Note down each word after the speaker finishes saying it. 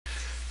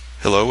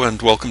Hello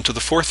and welcome to the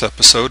fourth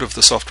episode of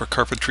the Software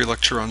Carpentry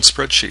lecture on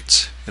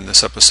Spreadsheets. In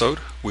this episode,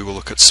 we will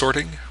look at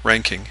sorting,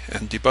 ranking,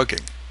 and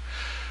debugging.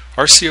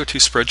 Our CO2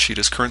 spreadsheet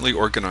is currently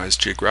organized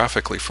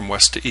geographically from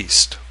west to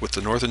east, with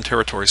the Northern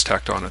Territories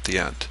tacked on at the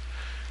end.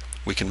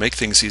 We can make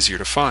things easier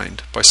to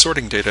find by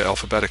sorting data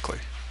alphabetically.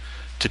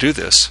 To do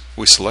this,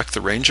 we select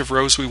the range of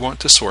rows we want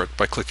to sort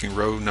by clicking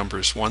row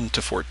numbers 1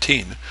 to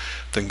 14,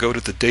 then go to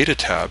the Data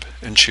tab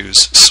and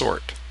choose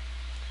Sort.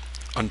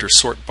 Under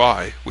Sort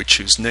By, we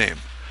choose Name.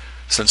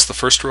 Since the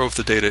first row of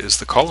the data is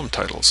the column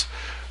titles,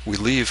 we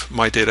leave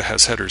My Data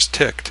Has Headers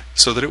ticked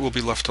so that it will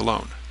be left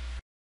alone.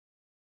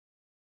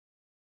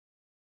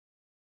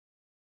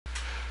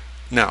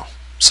 Now,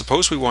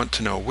 suppose we want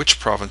to know which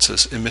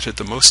provinces emitted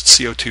the most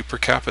CO2 per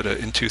capita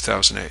in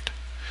 2008.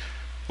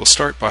 We'll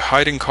start by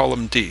hiding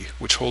column D,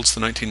 which holds the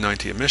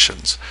 1990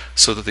 emissions,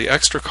 so that the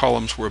extra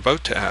columns we're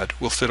about to add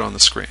will fit on the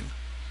screen.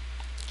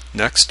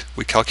 Next,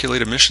 we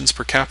calculate emissions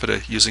per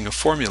capita using a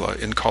formula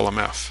in column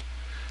F.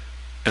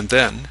 And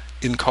then,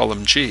 in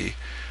column G,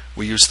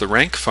 we use the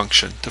rank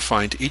function to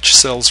find each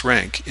cell's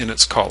rank in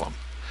its column.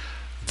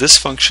 This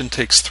function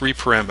takes three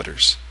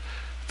parameters.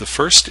 The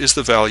first is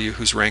the value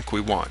whose rank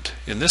we want,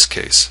 in this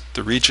case,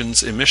 the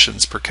region's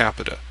emissions per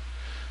capita.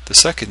 The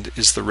second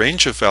is the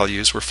range of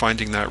values we're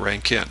finding that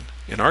rank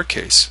in our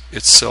case,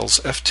 it's cells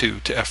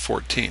F2 to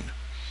F14.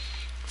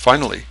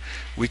 Finally,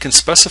 we can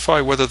specify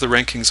whether the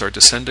rankings are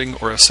descending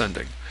or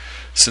ascending.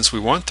 Since we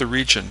want the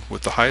region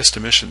with the highest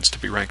emissions to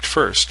be ranked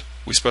first,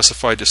 we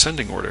specify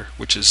descending order,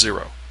 which is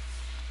 0.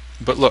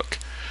 But look,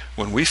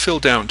 when we fill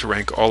down to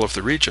rank all of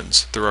the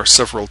regions, there are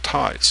several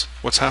ties.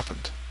 What's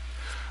happened?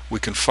 We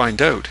can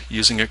find out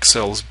using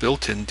Excel's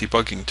built-in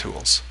debugging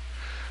tools.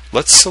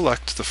 Let's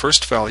select the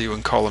first value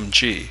in column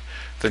G,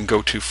 then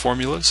go to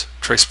Formulas,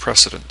 Trace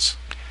Precedence.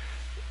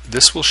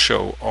 This will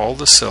show all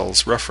the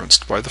cells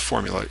referenced by the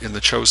formula in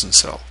the chosen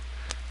cell.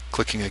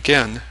 Clicking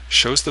again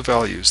shows the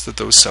values that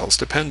those cells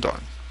depend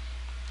on.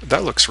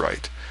 That looks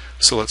right.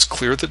 So let's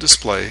clear the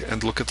display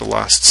and look at the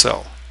last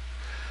cell.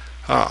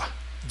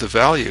 The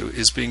value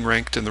is being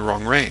ranked in the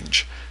wrong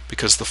range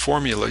because the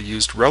formula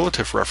used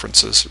relative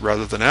references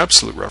rather than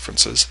absolute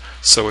references,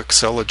 so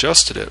Excel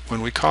adjusted it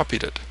when we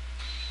copied it.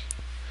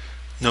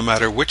 No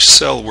matter which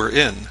cell we're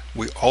in,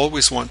 we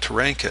always want to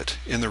rank it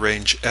in the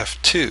range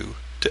F2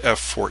 to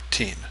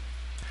F14.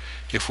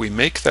 If we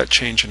make that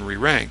change and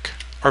re-rank,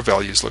 our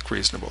values look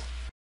reasonable.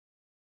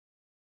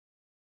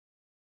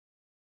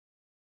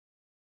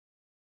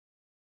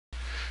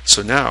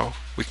 So now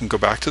we can go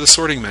back to the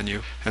sorting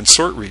menu and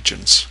sort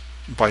regions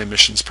by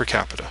emissions per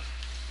capita.